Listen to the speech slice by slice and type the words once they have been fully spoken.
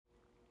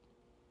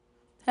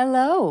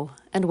Hello,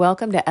 and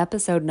welcome to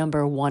episode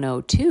number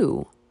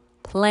 102,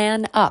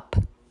 Plan Up,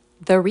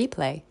 the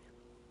replay.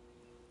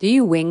 Do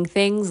you wing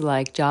things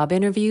like job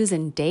interviews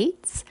and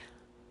dates?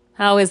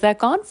 How has that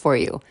gone for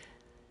you?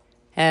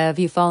 Have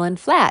you fallen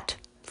flat,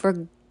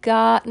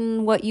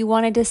 forgotten what you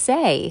wanted to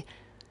say?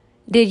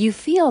 Did you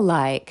feel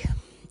like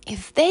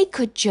if they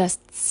could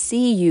just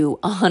see you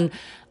on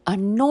a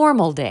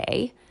normal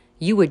day,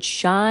 you would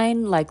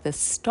shine like the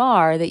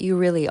star that you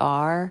really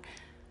are?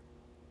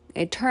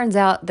 It turns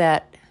out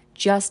that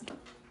just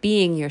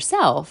being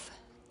yourself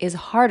is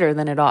harder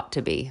than it ought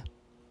to be.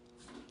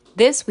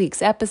 This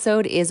week's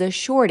episode is a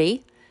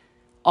shorty,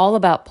 all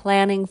about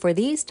planning for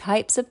these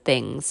types of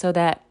things so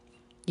that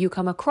you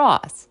come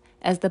across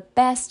as the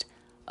best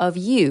of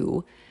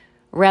you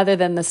rather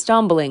than the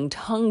stumbling,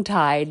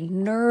 tongue-tied,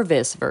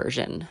 nervous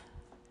version.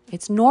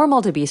 It's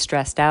normal to be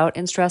stressed out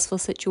in stressful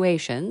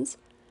situations,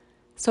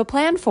 so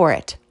plan for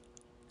it.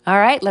 All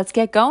right, let's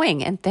get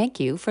going, and thank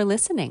you for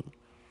listening.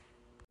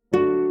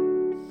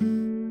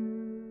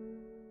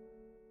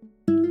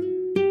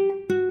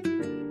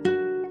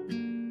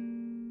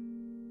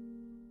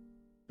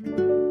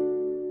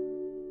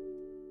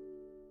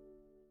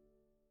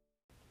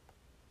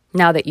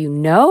 Now that you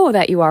know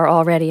that you are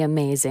already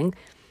amazing,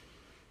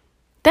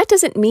 that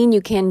doesn't mean you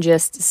can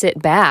just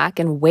sit back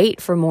and wait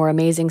for more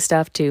amazing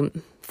stuff to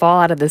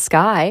fall out of the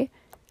sky.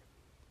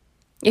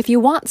 If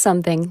you want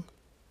something,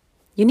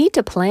 you need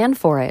to plan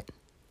for it.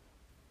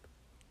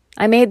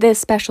 I made this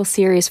special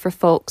series for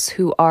folks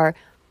who are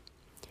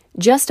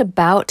just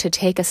about to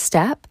take a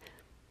step.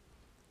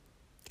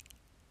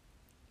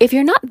 If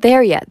you're not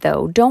there yet,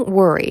 though, don't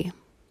worry.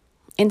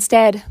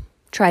 Instead,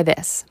 try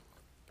this.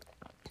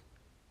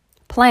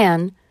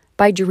 Plan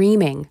by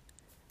dreaming.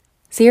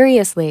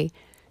 Seriously,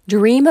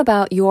 dream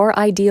about your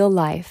ideal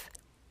life.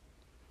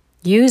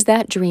 Use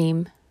that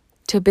dream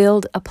to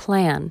build a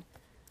plan,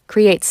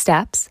 create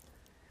steps.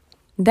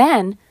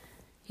 Then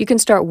you can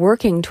start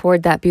working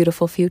toward that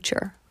beautiful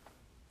future.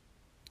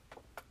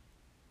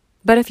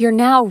 But if you're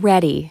now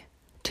ready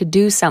to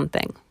do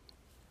something,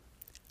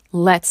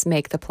 let's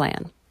make the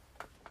plan.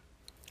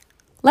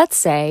 Let's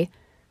say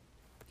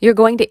you're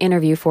going to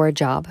interview for a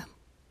job.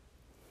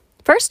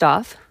 First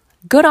off,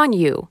 good on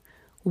you.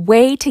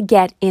 Way to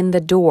get in the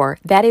door.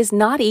 That is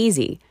not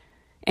easy,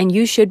 and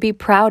you should be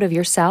proud of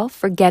yourself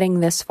for getting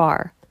this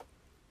far.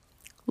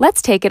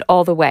 Let's take it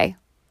all the way.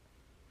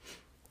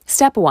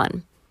 Step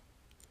 1.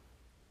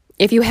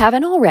 If you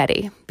haven't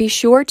already, be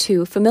sure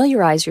to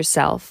familiarize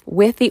yourself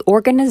with the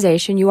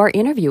organization you are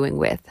interviewing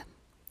with.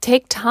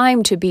 Take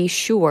time to be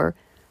sure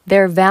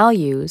their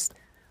values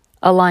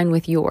align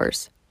with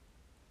yours.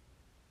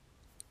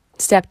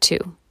 Step 2.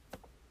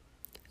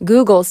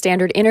 Google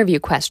standard interview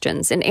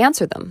questions and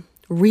answer them,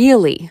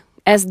 really,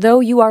 as though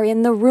you are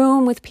in the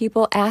room with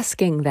people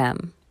asking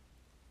them.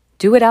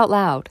 Do it out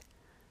loud.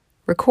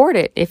 Record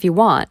it if you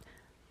want.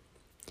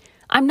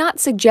 I'm not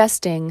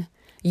suggesting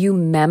you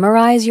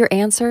memorize your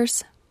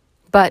answers,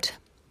 but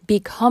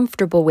be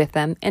comfortable with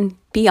them and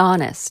be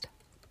honest.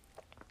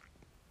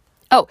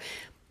 Oh,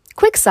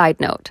 quick side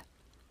note.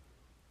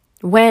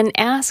 When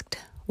asked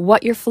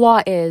what your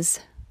flaw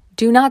is,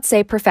 do not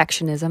say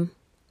perfectionism.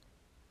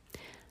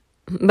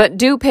 But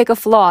do pick a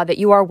flaw that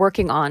you are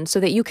working on so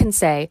that you can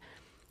say,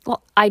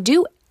 well, I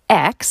do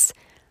X,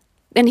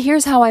 and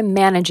here's how I'm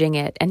managing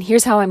it, and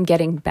here's how I'm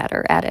getting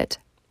better at it.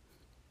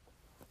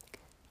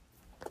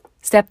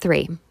 Step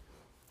 3.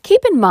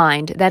 Keep in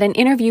mind that an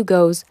interview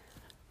goes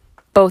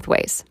both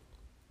ways.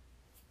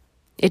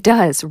 It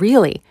does,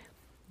 really.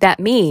 That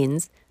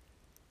means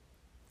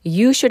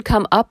you should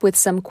come up with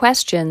some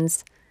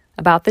questions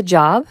about the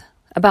job,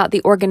 about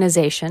the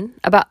organization,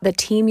 about the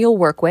team you'll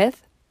work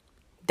with,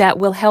 that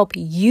will help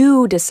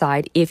you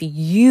decide if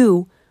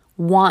you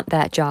want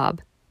that job.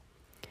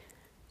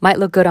 Might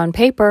look good on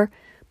paper,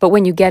 but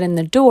when you get in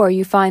the door,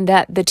 you find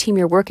that the team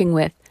you're working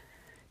with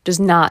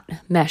does not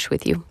mesh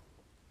with you.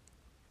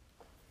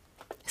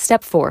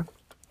 Step 4.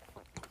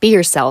 Be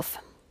yourself.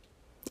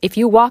 If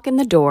you walk in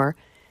the door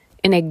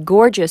in a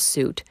gorgeous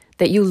suit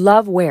that you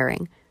love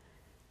wearing,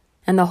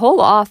 and the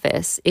whole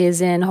office is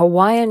in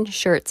Hawaiian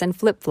shirts and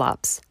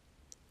flip-flops,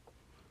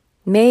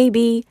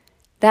 maybe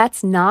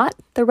that's not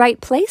the right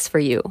place for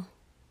you.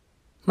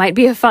 Might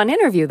be a fun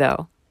interview,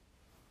 though.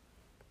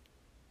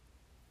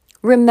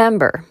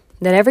 Remember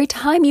that every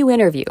time you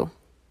interview,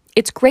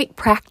 it's great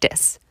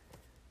practice.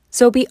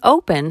 So be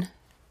open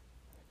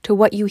to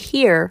what you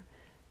hear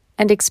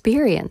and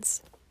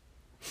experience.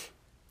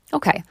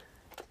 Okay,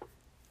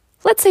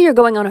 let's say you're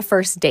going on a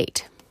first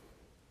date.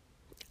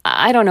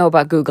 I don't know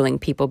about Googling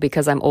people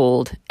because I'm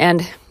old,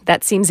 and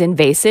that seems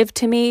invasive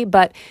to me,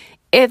 but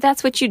if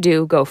that's what you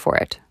do, go for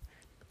it.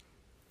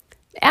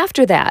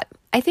 After that,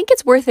 I think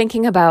it's worth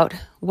thinking about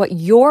what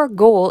your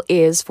goal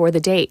is for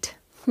the date.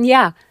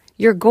 Yeah,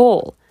 your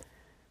goal.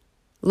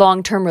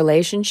 Long-term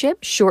relationship,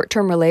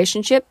 short-term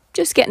relationship,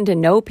 just getting to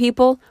know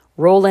people,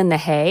 roll in the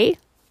hay.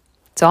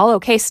 It's all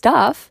okay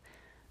stuff,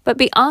 but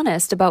be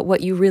honest about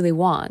what you really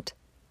want.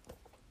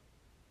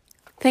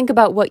 Think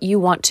about what you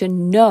want to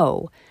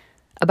know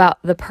about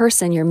the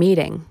person you're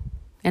meeting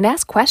and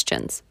ask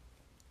questions.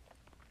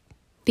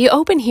 Be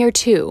open here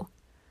too.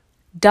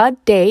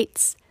 Dud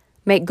dates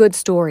make good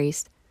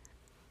stories.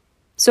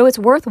 So it's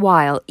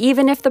worthwhile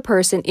even if the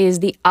person is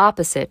the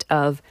opposite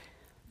of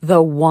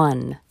the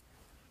one.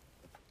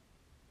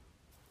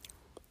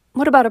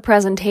 What about a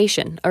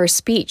presentation or a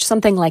speech,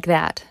 something like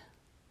that?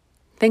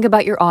 Think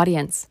about your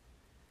audience.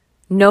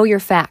 Know your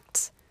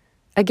facts.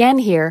 Again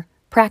here,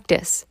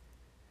 practice.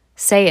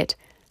 Say it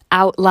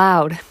out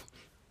loud.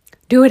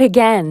 Do it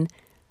again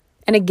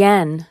and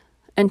again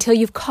until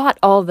you've caught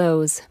all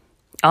those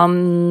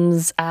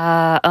ums.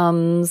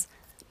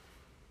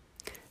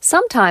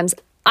 Sometimes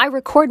I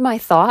record my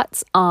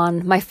thoughts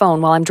on my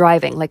phone while I'm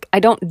driving. Like, I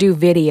don't do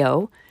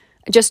video,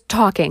 just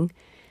talking.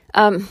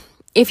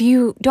 If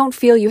you don't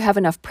feel you have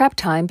enough prep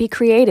time, be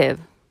creative.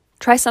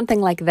 Try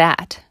something like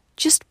that.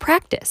 Just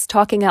practice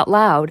talking out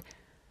loud.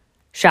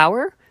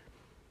 Shower?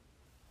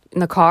 In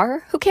the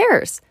car? Who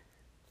cares?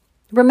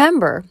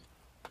 Remember,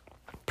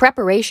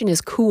 preparation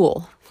is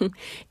cool.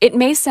 It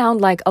may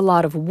sound like a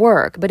lot of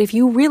work, but if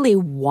you really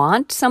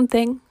want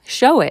something,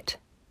 show it.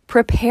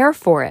 Prepare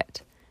for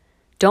it.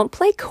 Don't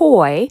play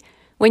coy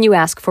when you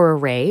ask for a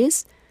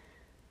raise.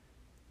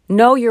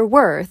 Know your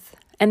worth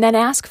and then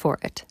ask for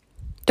it.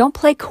 Don't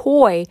play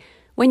coy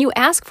when you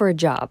ask for a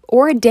job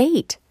or a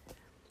date.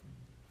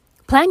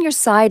 Plan your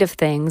side of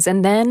things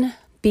and then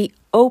be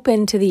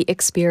open to the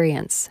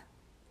experience.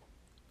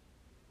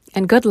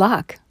 And good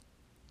luck.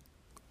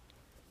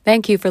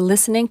 Thank you for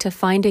listening to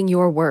Finding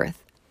Your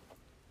Worth.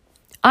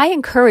 I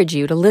encourage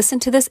you to listen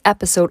to this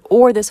episode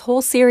or this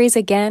whole series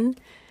again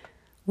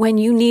when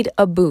you need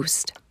a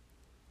boost.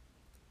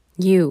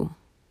 You,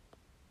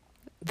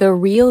 the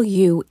real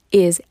you,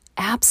 is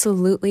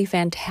absolutely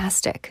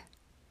fantastic.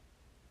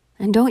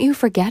 And don't you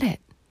forget it.